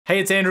Hey,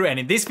 it's Andrew, and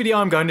in this video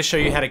I'm going to show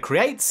you how to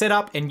create, set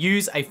up, and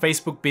use a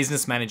Facebook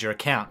Business Manager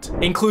account,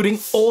 including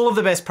all of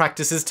the best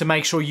practices to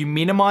make sure you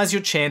minimize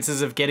your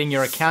chances of getting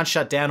your account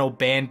shut down or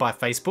banned by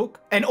Facebook,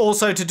 and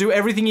also to do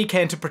everything you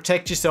can to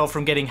protect yourself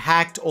from getting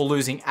hacked or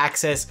losing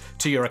access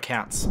to your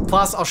accounts.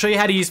 Plus, I'll show you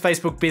how to use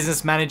Facebook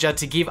Business Manager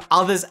to give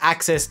others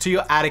access to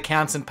your ad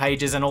accounts and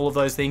pages and all of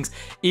those things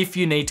if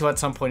you need to at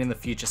some point in the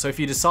future. So if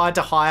you decide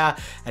to hire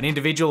an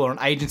individual or an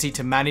agency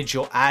to manage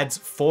your ads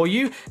for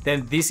you,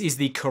 then this is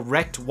the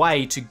correct way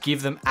to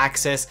give them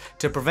access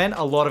to prevent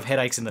a lot of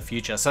headaches in the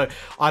future. So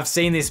I've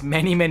seen this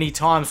many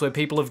times where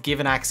people have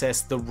given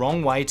access the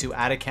wrong way to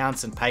ad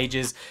accounts and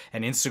pages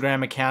and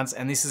Instagram accounts,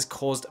 and this has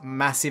caused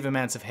massive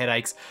amounts of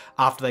headaches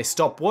after they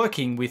stop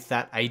working with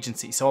that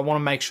agency. So I want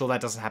to make sure that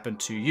doesn't happen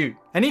to you.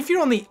 And if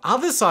you're on the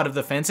other side of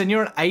the fence and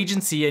you're an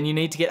agency and you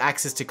need to get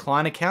access to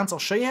client accounts, I'll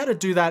show you how to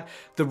do that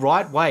the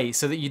right way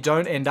so that you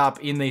don't end up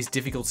in these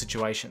difficult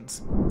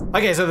situations.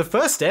 Okay, so the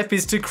first step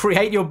is to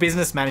create your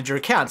business manager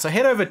account. So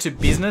head over to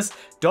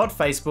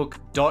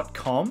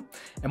business.facebook.com.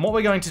 And what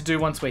we're going to do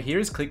once we're here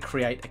is click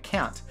create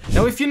account.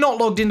 Now, if you're not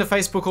logged into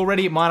Facebook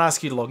already, it might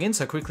ask you to log in.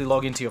 So quickly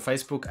log into your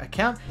Facebook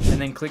account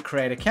and then click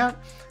create account.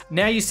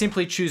 Now you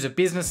simply choose a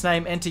business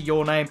name, enter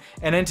your name,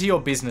 and enter your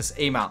business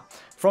email.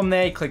 From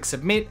there, click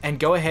submit and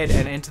go ahead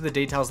and enter the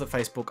details that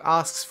Facebook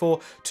asks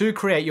for to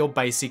create your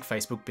basic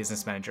Facebook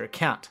Business Manager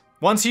account.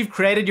 Once you've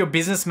created your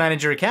business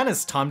manager account,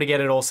 it's time to get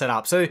it all set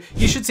up. So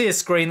you should see a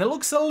screen that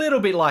looks a little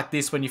bit like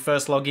this when you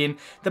first log in.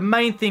 The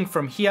main thing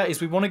from here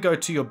is we want to go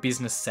to your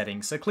business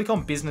settings. So click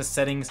on business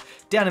settings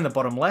down in the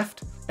bottom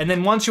left. And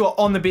then once you are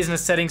on the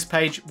business settings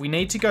page, we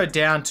need to go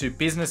down to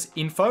business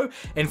info.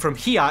 And from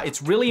here,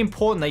 it's really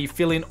important that you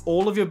fill in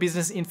all of your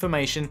business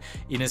information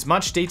in as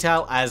much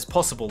detail as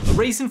possible. The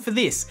reason for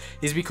this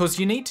is because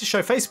you need to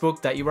show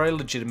Facebook that you are a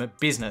legitimate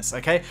business,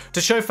 okay?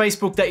 To show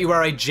Facebook that you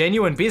are a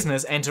genuine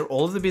business, enter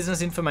all of the business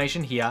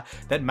information here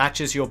that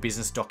matches your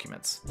business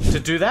documents. To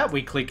do that,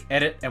 we click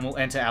edit and we'll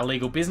enter our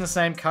legal business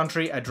name,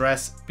 country,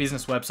 address,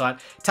 business website.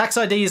 Tax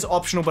ID is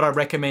optional, but I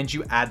recommend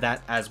you add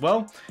that as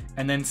well,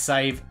 and then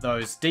save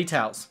those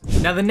details.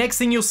 Now, the next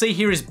thing you'll see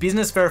here is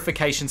business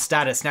verification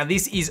status. Now,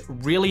 this is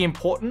really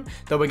important,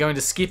 though we're going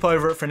to skip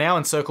over it for now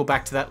and circle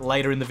back to that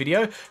later in the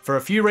video for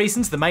a few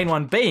reasons. The main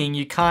one being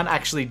you can't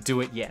actually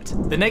do it yet.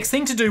 The next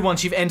thing to do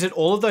once you've entered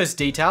all of those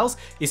details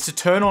is to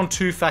turn on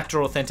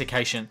two-factor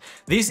authentication.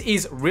 This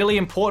is really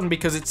important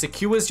because it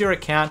secures your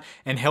account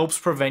and helps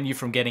prevent you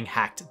from getting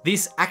hacked.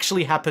 This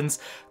actually happens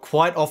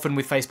quite often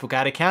with Facebook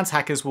ad accounts.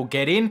 Hackers will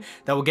get in,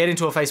 they will get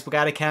into a Facebook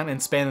ad account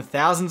and spend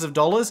thousands of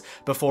dollars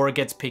before it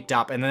gets picked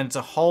up. And then it's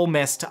a whole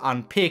mess to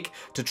unpick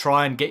to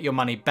try and get your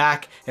money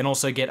back and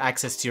also get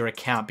access to your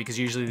account, because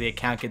usually the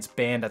account gets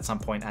banned at some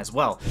point as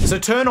well. So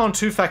turn on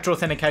two-factor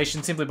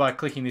authentication simply by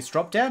clicking this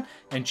drop down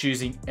and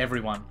choosing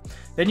everyone.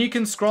 Then you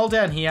can scroll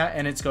down here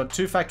and it's got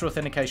two-factor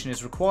authentication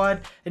is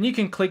required, and you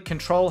can click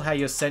control how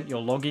you're sent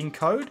your login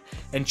code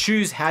and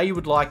choose how you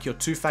would like your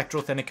two-factor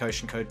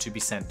authentication code to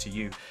be sent to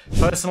you.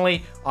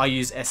 Personally, I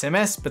use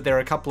SMS, but there are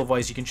a couple of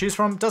ways you can choose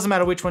from. Doesn't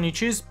matter which one you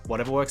choose,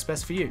 whatever works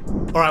best for you.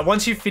 All right,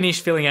 once you've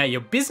finished filling out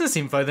your business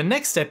info, the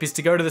next step is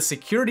to go to the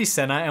Security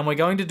Center, and we're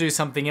going to do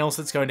something else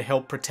that's going to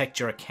help protect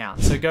your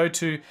account. So go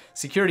to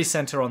Security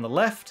Center on the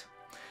left.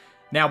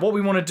 Now, what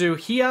we want to do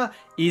here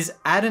is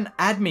add an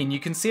admin. You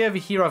can see over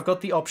here, I've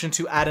got the option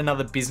to add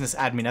another business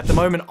admin. At the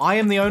moment, I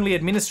am the only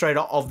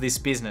administrator of this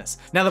business.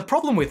 Now, the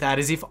problem with that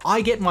is if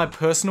I get my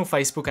personal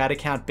Facebook ad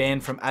account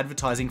banned from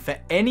advertising for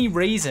any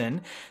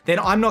reason, then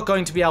I'm not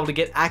going to be able to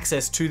get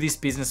access to this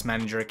business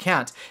manager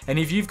account. And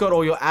if you've got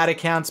all your ad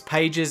accounts,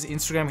 pages,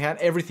 Instagram account,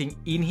 everything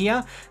in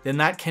here, then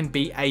that can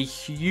be a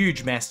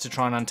huge mess to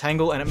try and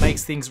untangle, and it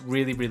makes things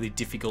really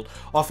difficult.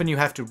 Often you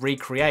have to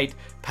recreate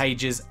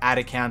pages, ad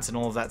accounts, and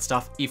all of that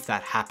stuff if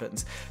that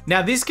happens.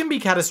 Now, this can be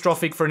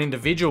catastrophic for an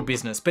individual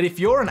business, but if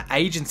you're an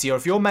agency or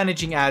if you're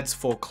managing ads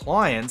for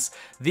clients,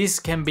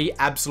 this can be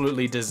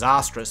absolutely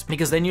disastrous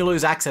because then you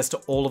lose access to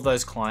all of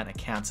those client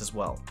accounts as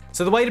well.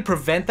 So the way to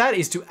prevent that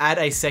is to add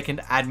a second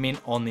admin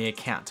on the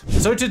account.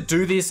 So to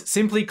do this,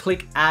 simply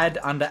click add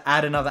under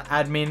add another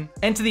admin,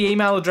 enter the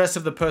email address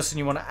of the person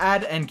you want to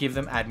add and give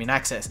them admin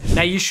access.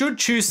 Now, you should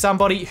choose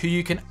somebody who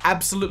you can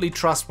absolutely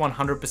trust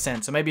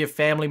 100%. So maybe a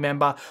family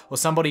member or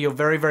somebody you're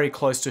very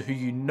close to who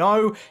you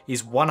know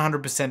is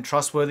 100%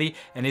 trustworthy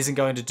and isn't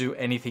going to do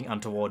anything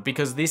untoward,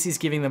 because this is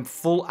giving them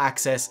full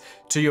access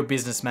to your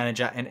business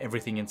manager and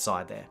everything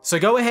inside there. So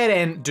go ahead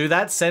and do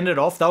that, send it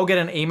off. They'll get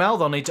an email.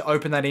 They'll need to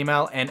open that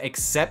email and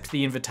accept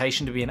the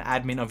invitation to be an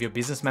admin of your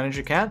business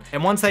manager account.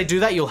 And once they do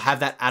that, you'll have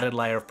that added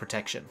layer of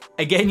protection.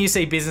 Again, you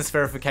see business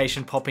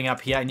verification popping up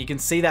here, and you can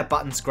see that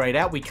button's grayed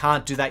out. We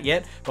can't do that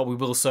yet, but we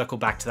will circle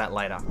back to that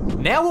later.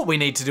 Now, what we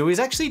need to do is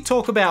actually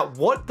talk about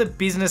what the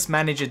business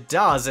manager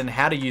does and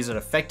how to use it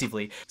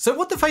effectively. So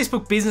what the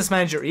Facebook Business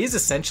Manager is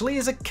essentially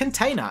is a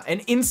container,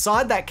 and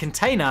inside that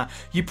container,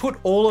 you put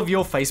all of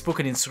your Facebook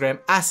and Instagram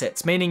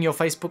assets, meaning your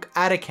Facebook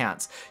ad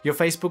accounts, your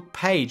Facebook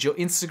page, your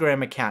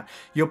Instagram account,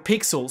 your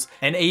pixels,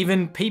 and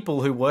even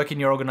people who work in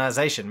your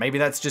organization. Maybe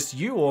that's just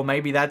you, or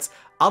maybe that's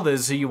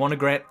others who you want to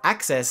grant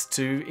access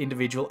to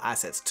individual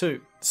assets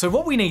to. So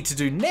what we need to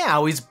do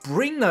now is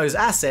bring those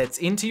assets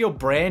into your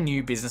brand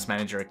new Business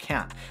Manager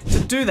account. To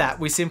do that,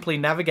 we simply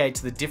navigate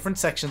to the different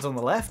sections on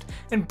the left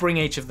and bring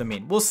each of them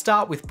in. We'll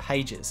start with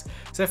pages.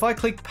 So if I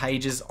click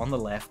pages on the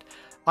left,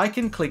 I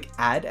can click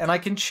add and I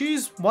can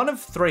choose one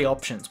of three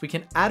options. We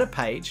can add a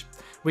page,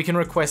 we can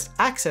request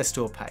access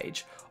to a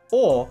page,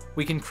 or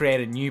we can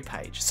create a new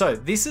page. So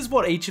this is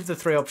what each of the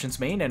three options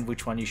mean and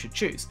which one you should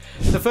choose.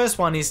 The first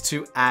one is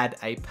to add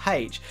a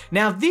page.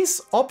 Now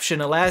this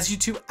option allows you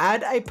to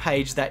add a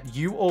page that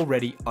you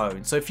already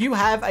own. So if you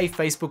have a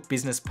Facebook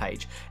business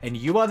page and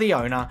you are the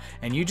owner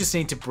and you just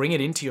need to bring it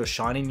into your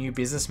shiny new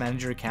Business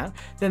Manager account,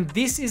 then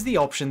this is the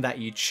option that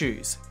you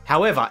choose.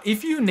 However,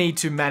 if you need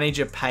to manage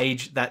a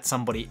page that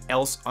somebody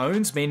else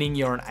owns, meaning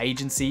you're an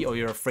agency or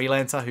you're a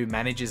freelancer who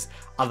manages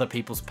other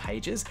people's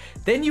pages,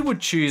 then you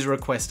would choose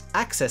request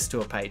access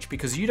to a page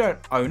because you don't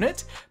own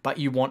it, but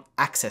you want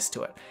access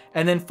to it.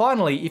 And then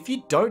finally, if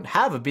you don't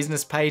have a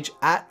business page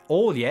at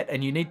all yet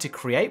and you need to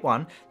create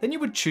one, then you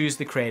would choose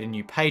the create a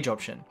new page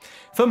option.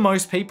 For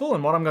most people,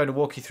 and what I'm going to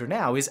walk you through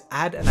now is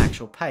add an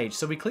actual page.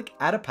 So we click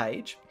add a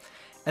page,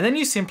 and then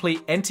you simply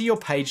enter your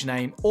page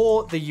name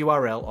or the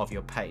URL of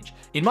your page.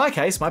 In my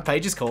case, my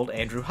page is called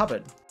Andrew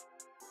Hubbard.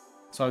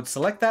 So I would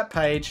select that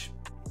page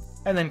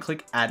and then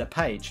click add a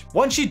page.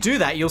 Once you do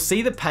that, you'll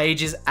see the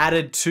page is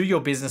added to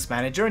your Business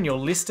Manager and your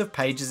list of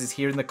pages is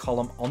here in the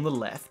column on the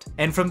left.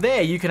 And from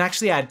there, you can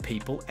actually add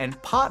people and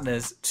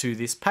partners to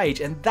this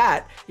page. And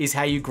that is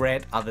how you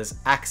grant others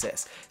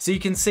access. So you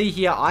can see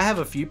here, I have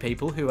a few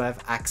people who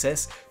have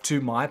access to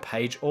my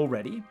page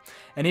already.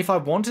 And if I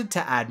wanted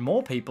to add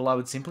more people, I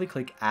would simply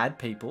click add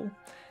people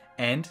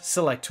and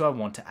select who I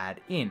want to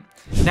add in.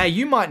 Now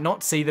you might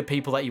not see the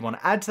people that you want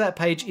to add to that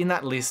page in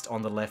that list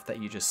on the left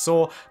that you just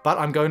saw, but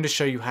I'm going to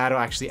show you how to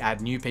actually add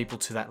new people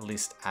to that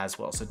list as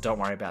well. So don't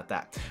worry about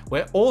that.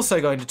 We're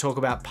also going to talk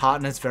about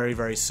partners very,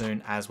 very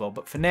soon as well.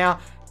 But for now,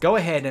 go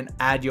ahead and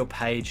add your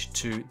page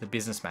to the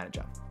Business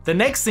Manager. The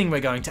next thing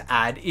we're going to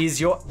add is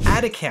your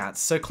ad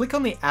accounts. So click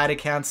on the ad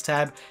accounts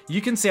tab.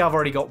 You can see I've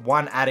already got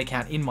one ad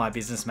account in my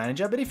Business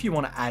Manager, but if you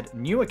want to add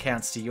new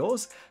accounts to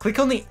yours, click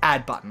on the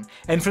add button.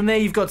 And from there,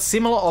 you've got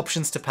similar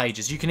options to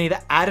pages. You can either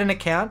add an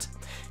account,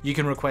 you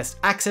can request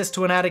access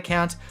to an ad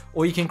account,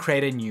 or you can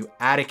create a new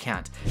ad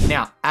account.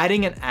 Now,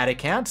 adding an ad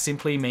account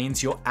simply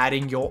means you're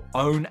adding your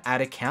own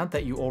ad account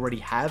that you already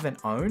have and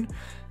own.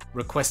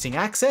 Requesting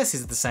access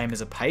is the same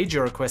as a page.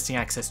 You're requesting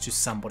access to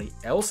somebody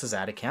else's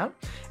ad account,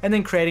 and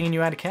then creating a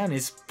new ad account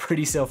is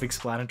pretty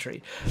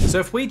self-explanatory. So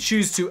if we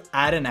choose to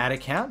add an ad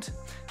account,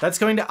 that's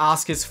going to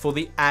ask us for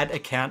the ad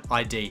account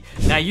ID.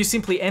 Now you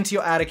simply enter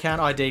your ad account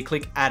ID,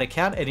 click add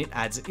account, and it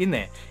adds it in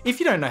there.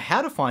 If you don't know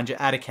how to find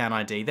your ad account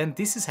ID, then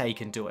this is how you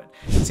can do it.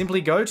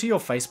 Simply go to your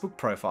Facebook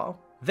profile,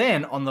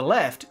 then on the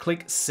left,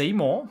 click see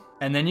more,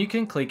 and then you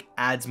can click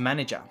ads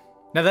manager.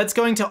 Now that's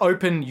going to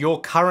open your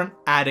current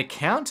ad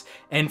account,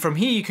 and from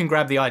here you can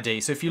grab the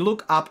ID. So if you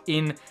look up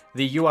in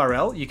the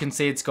URL, you can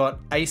see it's got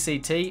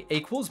ACT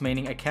equals,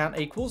 meaning account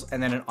equals,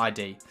 and then an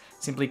ID.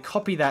 Simply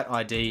copy that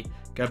ID,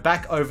 go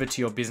back over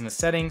to your business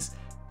settings,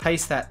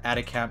 paste that ad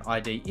account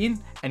ID in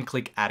and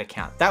click add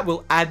account. That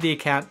will add the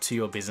account to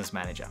your Business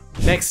Manager.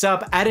 Next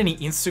up, add any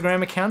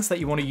Instagram accounts that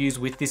you want to use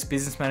with this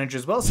Business Manager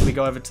as well. So we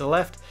go over to the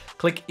left,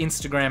 click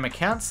Instagram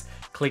accounts,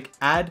 click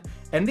add,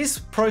 and this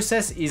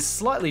process is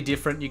slightly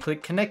different. You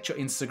click connect your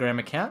Instagram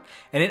account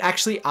and it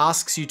actually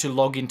asks you to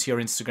log into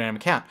your Instagram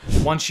account.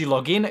 Once you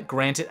log in,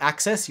 grant it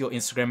access, your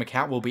Instagram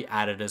account will be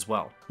added as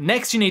well.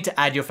 Next, you need to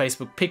add your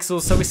Facebook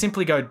pixels. So we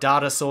simply go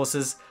data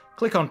sources,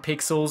 click on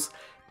pixels,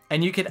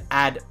 and you can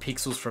add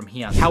pixels from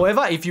here.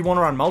 However, if you want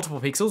to run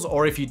multiple pixels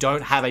or if you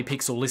don't have a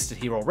pixel listed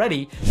here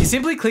already, you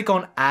simply click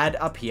on add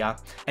up here,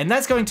 and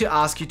that's going to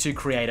ask you to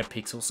create a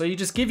pixel. So you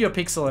just give your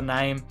pixel a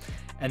name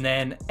and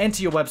then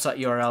enter your website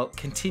URL,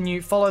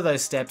 continue, follow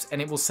those steps,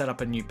 and it will set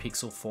up a new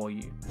pixel for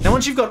you. Now,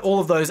 once you've got all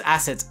of those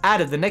assets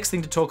added, the next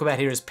thing to talk about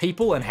here is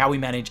people and how we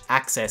manage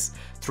access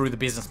through the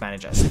Business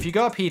Manager. So if you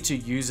go up here to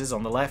users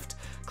on the left,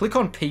 click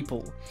on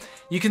people.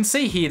 You can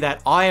see here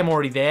that I am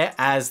already there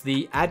as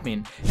the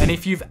admin. And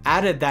if you've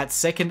added that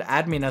second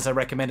admin as I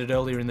recommended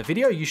earlier in the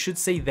video, you should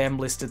see them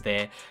listed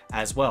there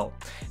as well.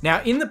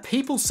 Now in the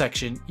people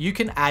section, you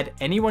can add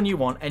anyone you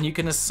want and you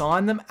can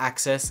assign them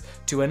access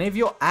to any of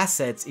your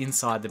assets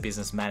inside the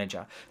Business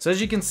Manager. So as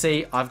you can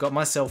see, I've got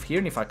myself here,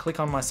 and if I click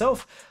on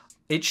myself,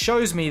 it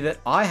shows me that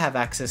I have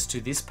access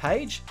to this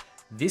page,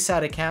 this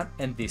ad account,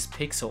 and this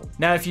pixel.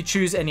 Now, if you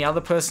choose any other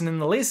person in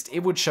the list,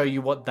 it would show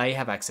you what they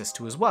have access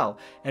to as well.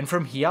 And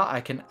from here, I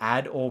can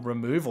add or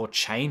remove or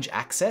change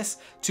access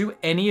to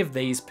any of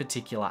these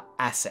particular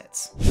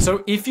assets.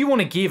 So if you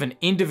want to give an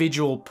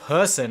individual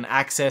person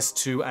access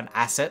to an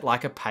asset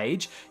like a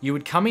page, you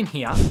would come in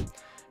here,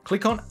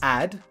 click on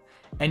add,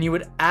 and you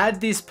would add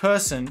this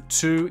person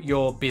to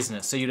your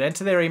business. So you'd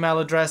enter their email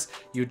address,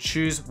 you'd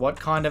choose what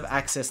kind of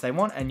access they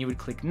want, and you would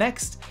click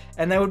next,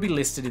 and they would be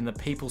listed in the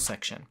people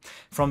section.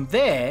 From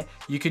there,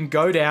 you can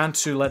go down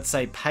to, let's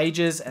say,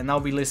 pages, and they'll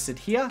be listed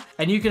here,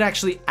 and you can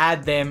actually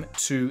add them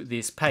to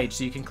this page.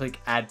 So you can click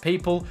add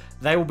people.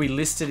 They will be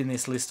listed in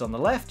this list on the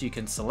left. You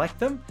can select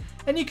them,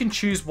 and you can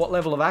choose what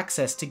level of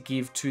access to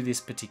give to this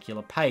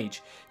particular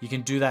page. You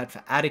can do that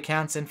for ad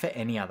accounts and for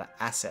any other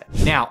asset.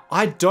 Now,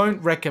 I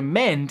don't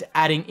recommend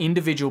adding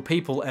individual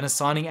people and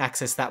assigning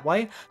access that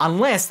way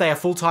unless they are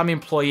full-time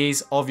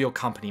employees of your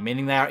company,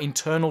 meaning they are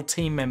internal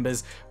team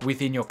members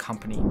within your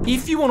company.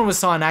 If you want to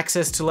assign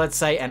access to, let's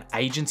say, an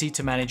agency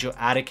to manage your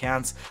ad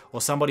accounts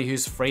or somebody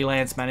who's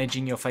freelance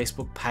managing your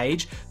Facebook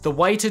page, the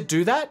way to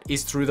do that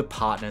is through the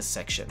partners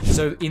section.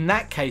 So in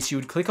that case, you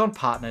would click on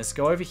partners,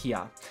 go over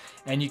here,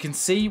 and you can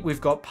see we've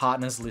got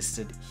partners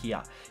listed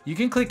here. You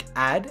can click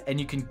add and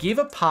you can give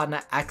a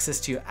partner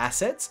access to your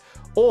assets,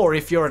 or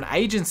if you're an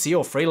agency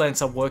or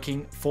freelancer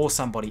working for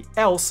somebody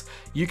else,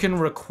 you can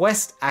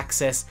request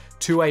access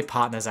to a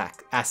partner's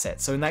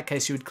asset. So in that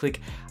case, you would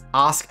click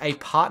ask a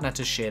partner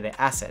to share their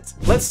assets.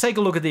 Let's take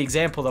a look at the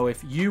example though.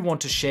 If you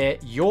want to share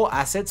your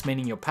assets,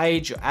 meaning your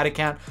page, your ad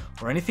account,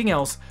 or anything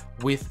else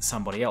with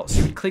somebody else,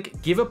 you would click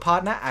give a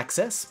partner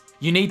access.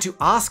 You need to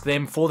ask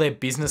them for their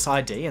business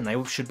ID and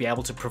they should be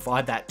able to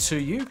provide that to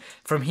you.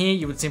 From here,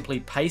 you would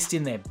simply paste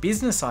in their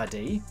business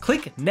ID,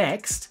 click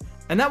next,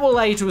 and that will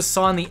allow you to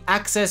assign the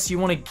access you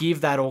want to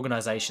give that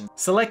organization.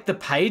 Select the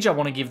page I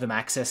want to give them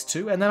access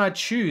to, and then I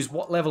choose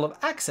what level of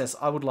access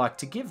I would like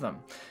to give them.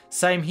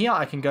 Same here,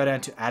 I can go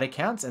down to ad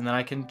accounts and then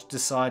I can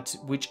decide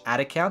which ad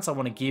accounts I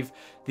want to give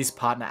this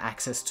partner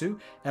access to,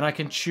 and I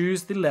can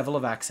choose the level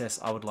of access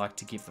I would like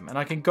to give them. And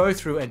I can go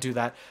through and do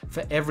that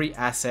for every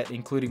asset,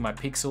 including my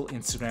Pixel,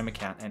 Instagram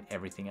account, and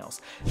everything else.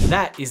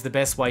 That is the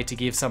best way to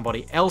give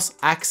somebody else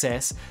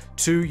access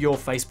to your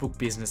Facebook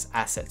business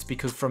assets,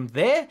 because from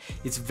there,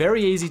 it's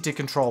very easy to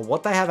control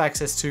what they have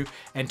access to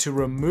and to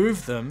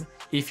remove them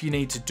if you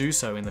need to do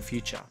so in the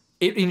future.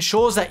 It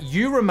ensures that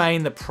you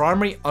remain the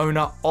primary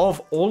owner of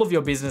all of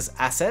your business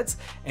assets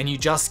and you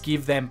just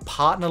give them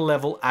partner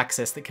level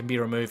access that can be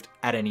removed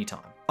at any time.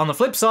 On the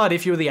flip side,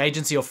 if you're the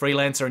agency or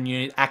freelancer and you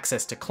need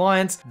access to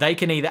clients, they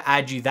can either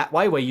add you that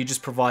way where you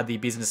just provide the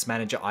business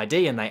manager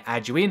ID and they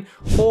add you in,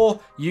 or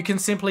you can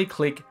simply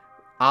click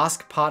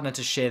ask partner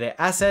to share their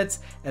assets,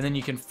 and then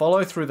you can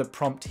follow through the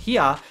prompt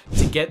here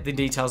to get the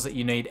details that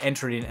you need,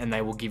 enter it in, and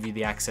they will give you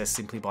the access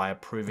simply by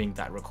approving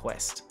that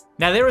request.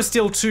 Now, there are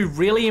still two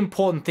really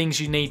important things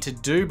you need to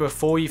do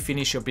before you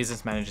finish your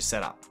business manager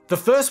setup. The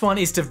first one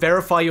is to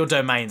verify your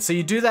domain. So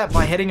you do that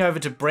by heading over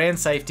to brand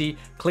safety,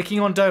 clicking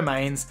on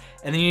domains,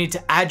 and then you need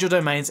to add your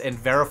domains and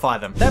verify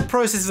them. That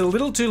process is a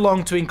little too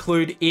long to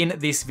include in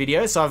this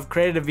video, so I've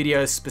created a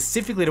video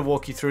specifically to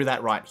walk you through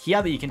that right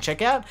here that you can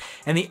check out.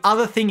 And the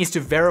other thing is to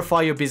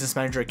verify your business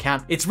manager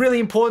account. It's really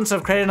important, so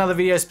I've created another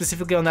video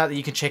specifically on that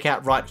you can check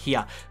out right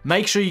here.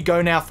 Make sure you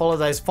go now, follow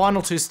those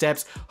final two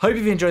steps. Hope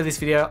you've enjoyed this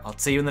video. I'll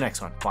see you in the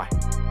next one.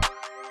 Bye.